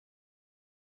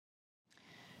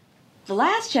The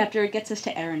last chapter gets us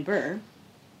to Aaron Burr.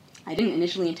 I didn't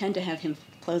initially intend to have him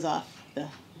close off the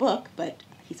book, but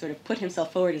he sort of put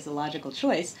himself forward as a logical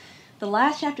choice. The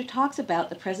last chapter talks about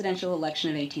the presidential election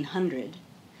of 1800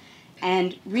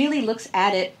 and really looks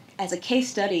at it as a case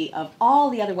study of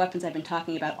all the other weapons I've been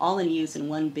talking about, all in use in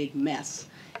one big mess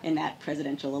in that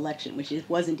presidential election, which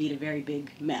was indeed a very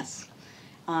big mess.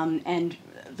 And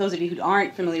those of you who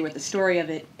aren't familiar with the story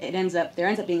of it, there ends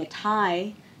up being a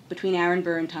tie between Aaron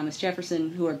Burr and Thomas Jefferson,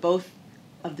 who are both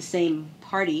of the same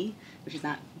party, which is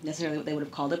not necessarily what they would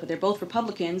have called it, but they're both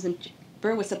Republicans, and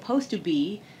Burr was supposed to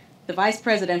be the vice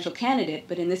presidential candidate,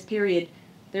 but in this period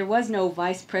there was no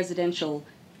vice presidential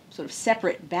sort of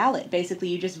separate ballot. Basically,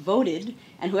 you just voted,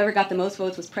 and whoever got the most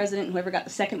votes was president, and whoever got the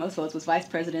second most votes was vice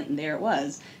president, and there it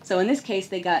was. So in this case,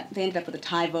 they ended up with a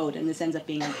tie vote, and this ends up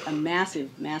being a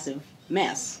massive, massive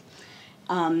mess.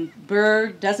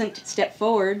 Burr doesn't step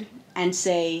forward and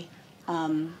say,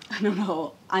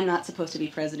 no, I'm not supposed to be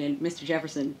president. Mr.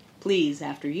 Jefferson, please,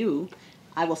 after you,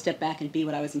 I will step back and be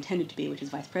what I was intended to be, which is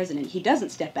vice president. He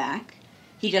doesn't step back.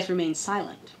 He just remains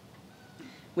silent,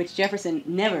 which Jefferson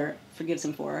never forgives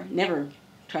him for, never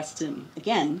trusts him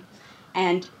again.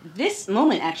 And this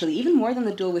moment, actually, even more than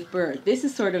the duel with Burr, this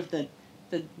is sort of the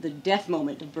death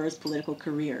moment of Burr's political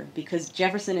career, because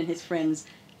Jefferson and his friends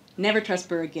never trust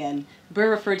Burr again. Burr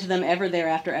referred to them ever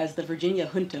thereafter as the Virginia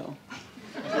Junto.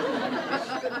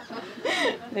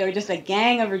 They were just a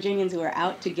gang of Virginians who were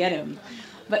out to get him.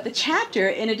 But the chapter,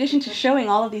 in addition to showing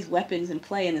all of these weapons in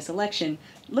play in this election,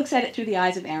 looks at it through the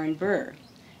eyes of Aaron Burr.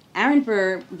 Aaron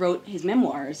Burr wrote his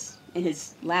memoirs in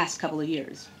his last couple of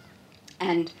years.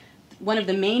 And one of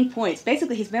the main points,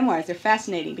 basically his memoirs, they're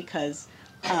fascinating because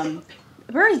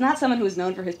Burr is not someone who is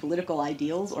known for his political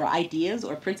ideals or ideas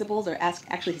or principles or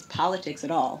actually his politics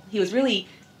at all. He was really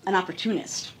an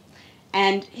opportunist.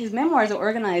 And his memoirs are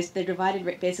organized, they're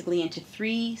divided basically into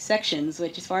 3 sections,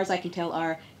 which as far as I can tell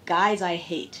are Guys I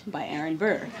Hate by Aaron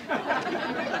Burr.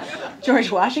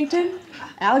 George Washington,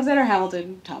 Alexander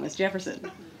Hamilton, Thomas Jefferson.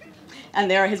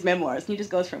 And there are his memoirs. And he just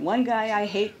goes from one guy I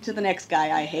hate to the next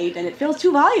guy I hate, and it fills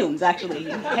 2 volumes, actually.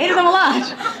 He hated them a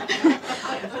lot.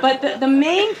 But the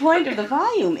main point of the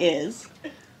volume is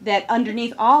that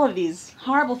underneath all of these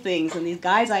horrible things and these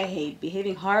guys I hate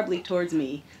behaving horribly towards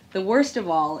me, the worst of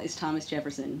all is Thomas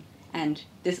Jefferson and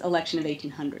this election of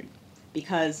 1800.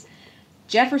 Because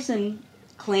Jefferson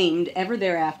claimed ever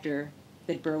thereafter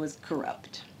that Burr was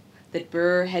corrupt, that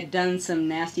Burr had done some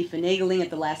nasty finagling at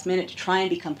the last minute to try and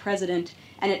become president,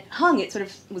 and it sort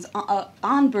of was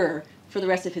on Burr for the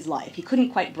rest of his life. He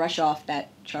couldn't quite brush off that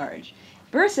charge.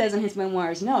 Burr says in his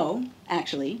memoirs, no,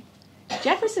 actually,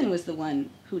 Jefferson was the one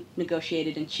who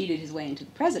negotiated and cheated his way into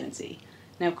the presidency.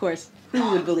 Now, of course,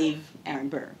 who would believe Aaron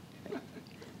Burr?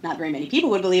 Not very many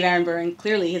people would believe Aaron Burr, and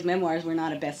clearly his memoirs were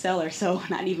not a bestseller, so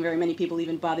not even very many people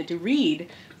even bothered to read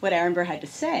what Aaron Burr had to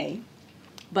say.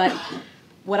 But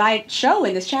what I show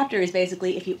in this chapter is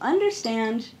basically if you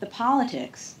understand the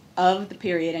politics of the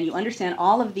period and you understand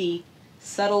all of the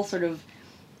subtle sort of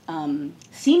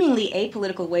seemingly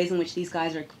apolitical ways in which these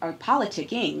guys are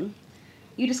politicking,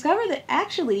 you discover that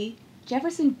actually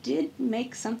Jefferson did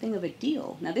make something of a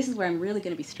deal. Now this is where I'm really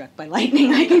going to be struck by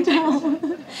lightning, I can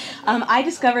tell. I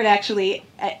discovered actually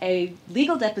a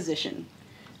legal deposition,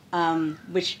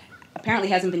 which apparently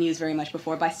hasn't been used very much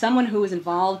before, by someone who was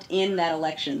involved in that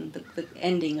election, the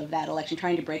ending of that election,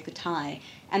 trying to break the tie.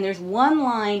 And there's one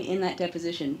line in that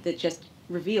deposition that just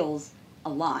reveals a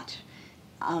lot.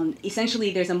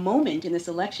 Essentially, there's a moment in this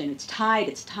election. It's tied,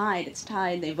 it's tied, it's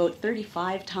tied. They vote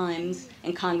 35 times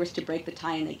in Congress to break the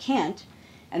tie, and they can't.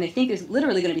 And they think there's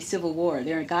literally going to be civil war.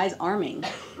 There are guys arming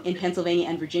in Pennsylvania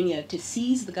and Virginia to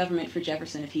seize the government for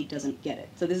Jefferson if he doesn't get it.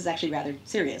 So this is actually rather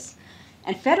serious.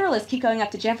 And Federalists keep going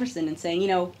up to Jefferson and saying,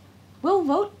 we'll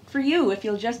vote for you if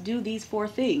you'll just do these 4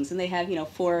 things. And they have,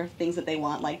 4 things that they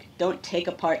want, like don't take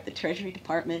apart the Treasury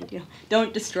Department,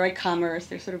 don't destroy commerce.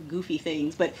 They're sort of goofy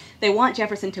things. But they want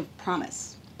Jefferson to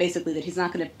promise, basically, that he's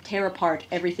not going to tear apart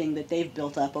everything that they've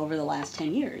built up over the last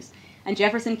 10 years. And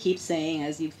Jefferson keeps saying,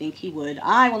 as you think he would,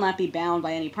 I will not be bound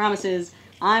by any promises.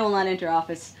 I will not enter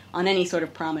office on any sort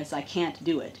of promise. I can't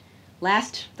do it.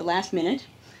 The last minute,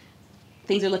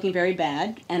 things are looking very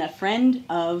bad, and a friend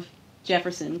of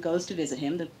Jefferson goes to visit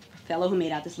him, the fellow who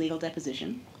made out this legal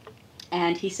deposition,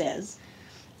 and he says,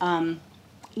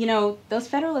 those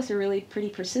Federalists are really pretty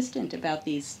persistent about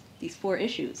these 4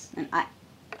 issues, and I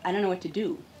don't know what to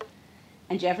do.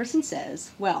 And Jefferson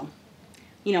says, well,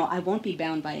 I won't be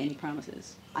bound by any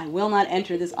promises. I will not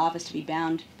enter this office to be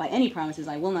bound by any promises.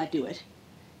 I will not do it.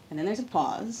 And then there's a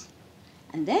pause,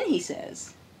 and then he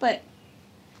says, but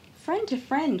friend to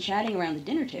friend chatting around the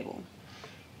dinner table,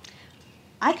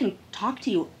 I can talk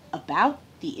to you about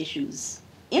the issues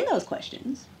in those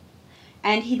questions.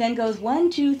 And he then goes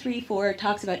 1, 2, 3, 4,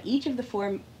 talks about each of the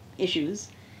 4 issues,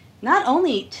 not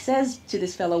only says to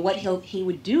this fellow what he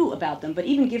would do about them, but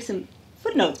even gives him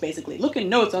footnotes, basically. Look in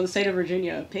notes on the state of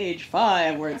Virginia, page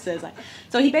 5, where it says...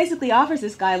 So he basically offers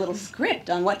this guy a little script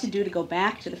on what to do to go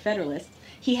back to the Federalists.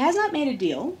 He has not made a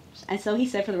deal, and so he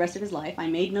said for the rest of his life, I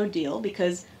made no deal,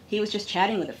 because he was just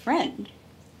chatting with a friend.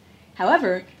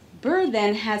 However, Burr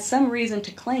then has some reason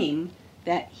to claim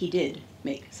that he did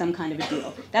make some kind of a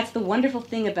deal. That's the wonderful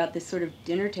thing about this sort of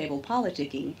dinner table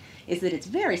politicking, is that it's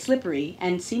very slippery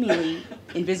and seemingly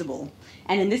invisible.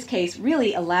 And in this case,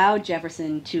 really allowed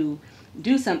Jefferson to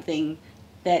do something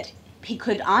that he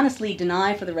could honestly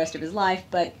deny for the rest of his life,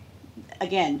 but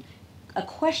again, a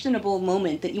questionable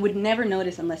moment that you would never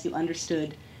notice unless you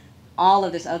understood all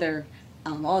of these other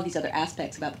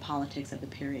aspects about the politics of the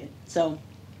period. So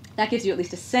that gives you at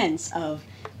least a sense of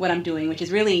what I'm doing, which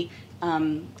is really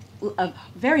a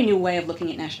very new way of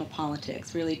looking at national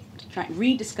politics, really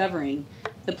rediscovering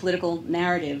the political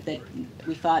narrative that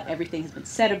we thought everything has been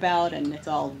said about and it's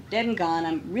all dead and gone.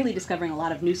 I'm really discovering a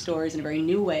lot of new stories and a very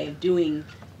new way of doing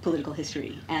political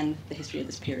history and the history of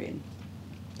this period.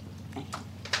 Thank you.